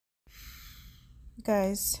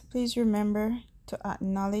Guys, please remember to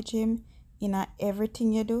acknowledge him in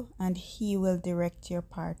everything you do, and he will direct your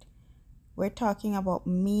path. We're talking about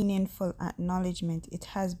meaningful acknowledgement. It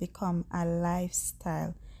has become a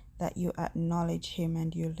lifestyle that you acknowledge him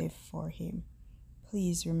and you live for him.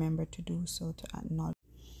 Please remember to do so, to acknowledge.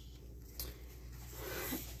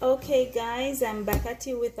 Okay guys, I'm back at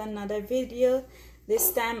you with another video.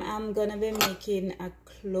 This time I'm gonna be making a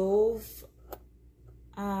clove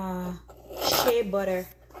shea butter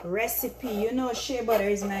recipe. You know, shea butter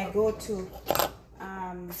is my go-to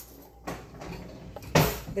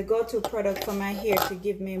the go-to product for my hair, to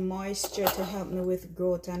give me moisture, to help me with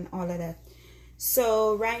growth and all of that.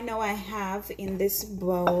 So right now I have in this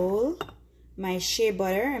bowl my shea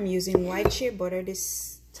butter. I'm using white shea butter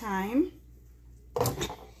this time,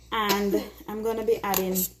 and I'm gonna be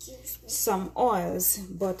adding some oils.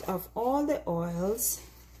 But of all the oils,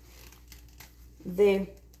 the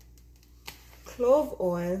clove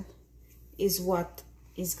oil is what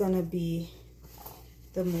is gonna be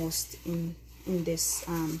the most in this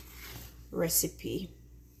recipe.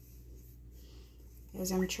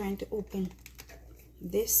 As I'm trying to open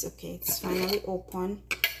this, okay, it's finally open.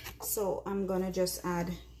 So I'm gonna just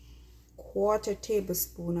add 1/4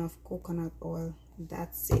 tablespoon of coconut oil.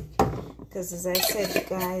 That's it, because as I said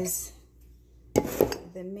guys,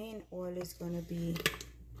 the main oil is gonna be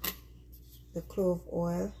the clove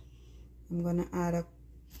oil. I'm gonna add a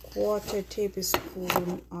 1/4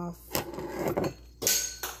 tablespoon of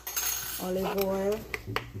olive oil,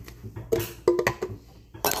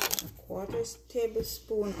 a 1/4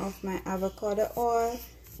 tablespoon of my avocado oil,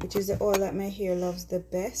 which is the oil that my hair loves the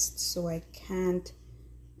best, so I can't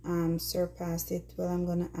surpass it. Well, I'm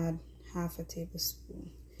gonna add 1/2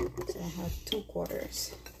 tablespoon, so I have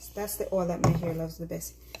 2/4. So that's the oil that my hair loves the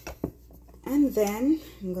best. And then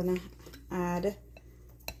I'm gonna add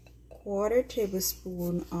 1/4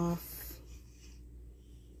 tablespoon of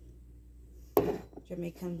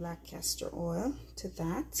Jamaican black castor oil to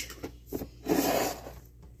that.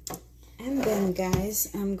 And then guys,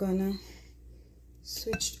 I'm gonna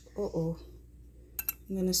switch I'm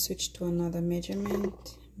gonna switch to another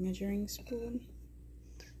measuring spoon.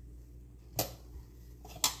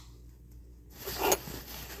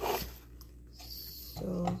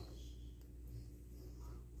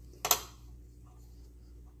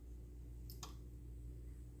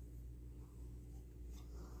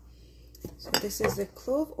 So this is the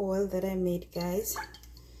clove oil that I made, guys.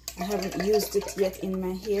 I haven't used it yet in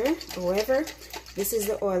my hair. However, this is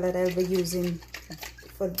the oil that I'll be using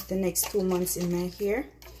for the next 2 months in my hair.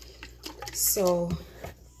 So,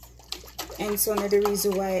 and so another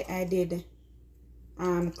reason why I did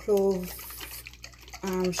clove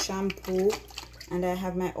shampoo, and I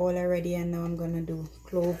have my oil already, and now I'm gonna do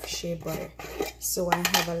clove shea butter. So I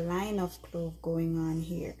have a line of clove going on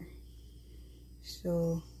here.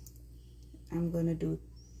 So I'm gonna do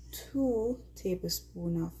 2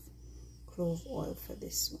 tablespoons of clove oil for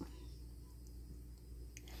this one.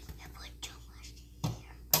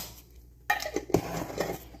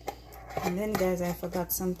 And then guys, I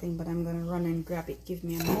forgot something, but I'm gonna run and grab it. Give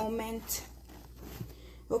me a moment.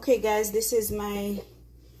 Okay guys, this is my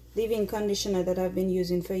leave-in conditioner that I've been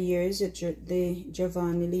using for years, the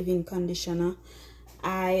Giovanni leave-in conditioner.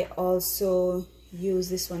 I also use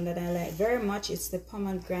this one that I like very much. It's the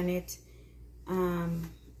pomegranate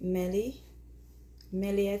Melly,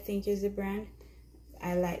 I think is the brand.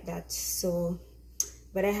 I like that. So,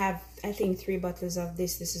 but I have, I think, 3 bottles of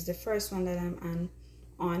this. This is the first one that I'm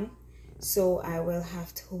on. So I will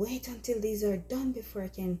have to wait until these are done before I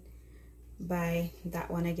can buy that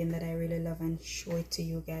one again that I really love and show it to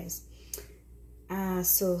you guys.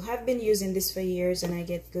 So I've been using this for years and I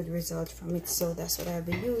get good results from it. So that's what I'll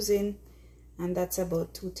be using, and that's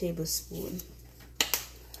about 2 tablespoons.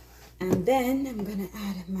 And then I'm gonna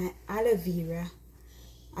add my aloe vera.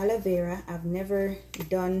 I've never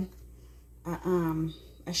done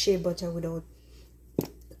a shea butter without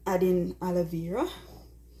adding aloe vera,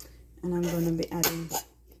 and I'm gonna be adding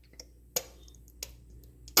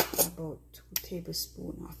about 2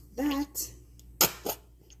 tablespoons of that.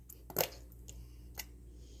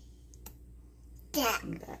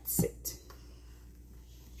 And that's it.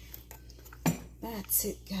 That's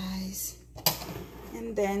it, guys.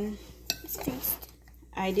 And then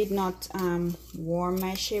I did not warm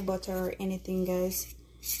my shea butter or anything, guys.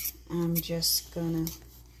 I'm just gonna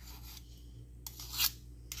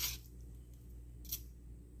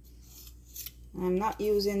I'm not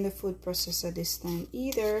using the food processor this time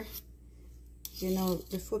either. You know,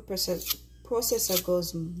 the food processor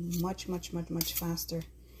goes much faster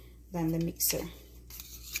than the mixer.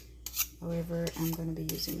 However, I'm going to be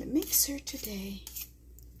using the mixer today.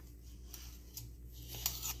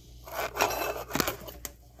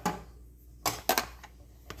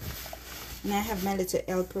 And I have my little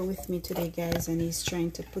helper with me today, guys, and he's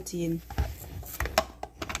trying to put in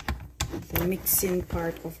the mixing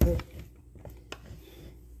part of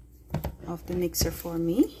the mixer for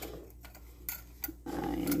me.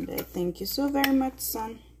 And I thank you so very much,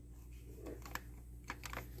 son.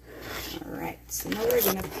 Alright, so now we're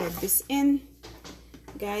gonna plug this in.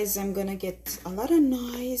 Guys, I'm gonna get a lot of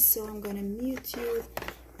noise, so I'm gonna mute you,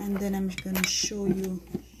 and then I'm gonna show you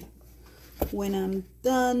when I'm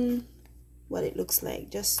done what it looks like.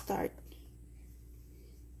 Just start.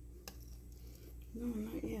 No,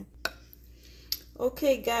 not yet.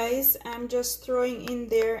 Okay, guys, I'm just throwing in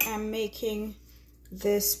there. I'm making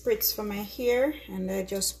the spritz for my hair, and I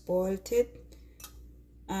just boiled it.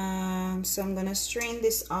 So I'm gonna strain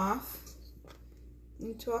this off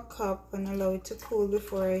into a cup and allow it to cool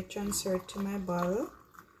before I transfer it to my bottle.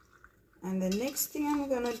 And the next thing I'm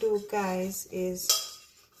gonna do, guys, is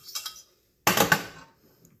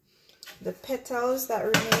the petals that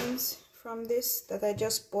remains from this that I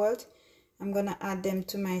just boiled. I'm gonna add them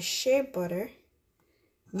to my shea butter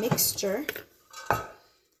mixture,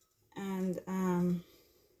 and I'm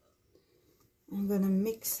gonna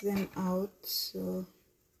mix them out so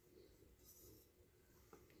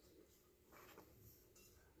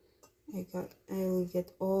I will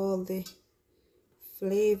get all the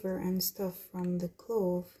flavor and stuff from the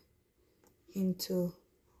clove into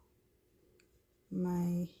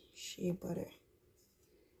my shea butter,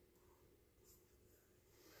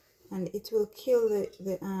 and it will kill the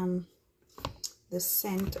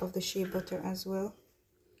scent of the shea butter as well.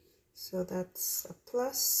 So that's a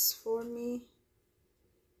plus for me.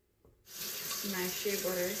 My shea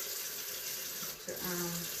butter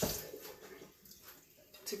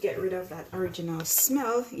to get rid of that original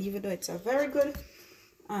smell, even though it's a very good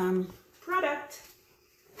product,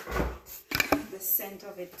 the scent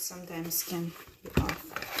of it sometimes can be off.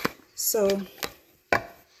 So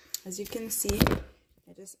as you can see,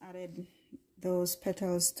 I just added those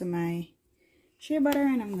petals to my shea butter,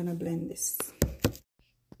 and I'm gonna blend this.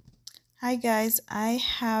 Hi guys, I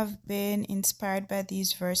have been inspired by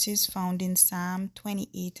these verses found in Psalm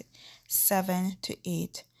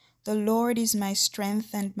 28:7-8. The Lord is my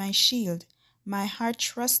strength and my shield. My heart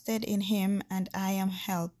trusted in him, and I am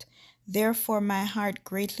helped. Therefore my heart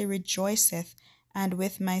greatly rejoiceth, and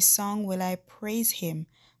with my song will I praise him.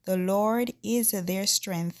 The Lord is their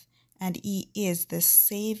strength, and he is the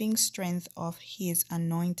saving strength of his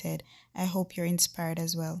anointed. I hope you're inspired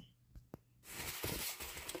as well.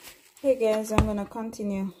 Hey guys, I'm gonna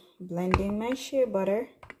continue blending my shea butter.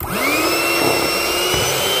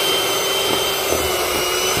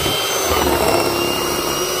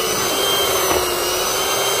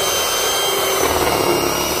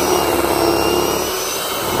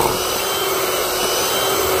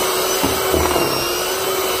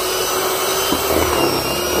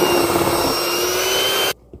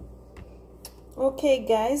 Okay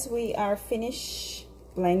guys, we are finished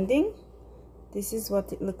blending. This is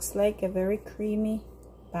what it looks like, a very creamy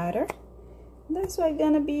batter. That's what's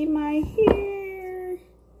gonna be my hair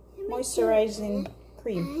moisturizing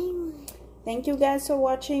cream. Thank you guys for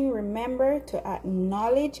watching. Remember to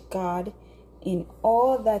acknowledge God in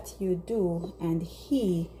all that you do, and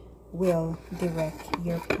he will direct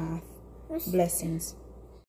your path. Blessings.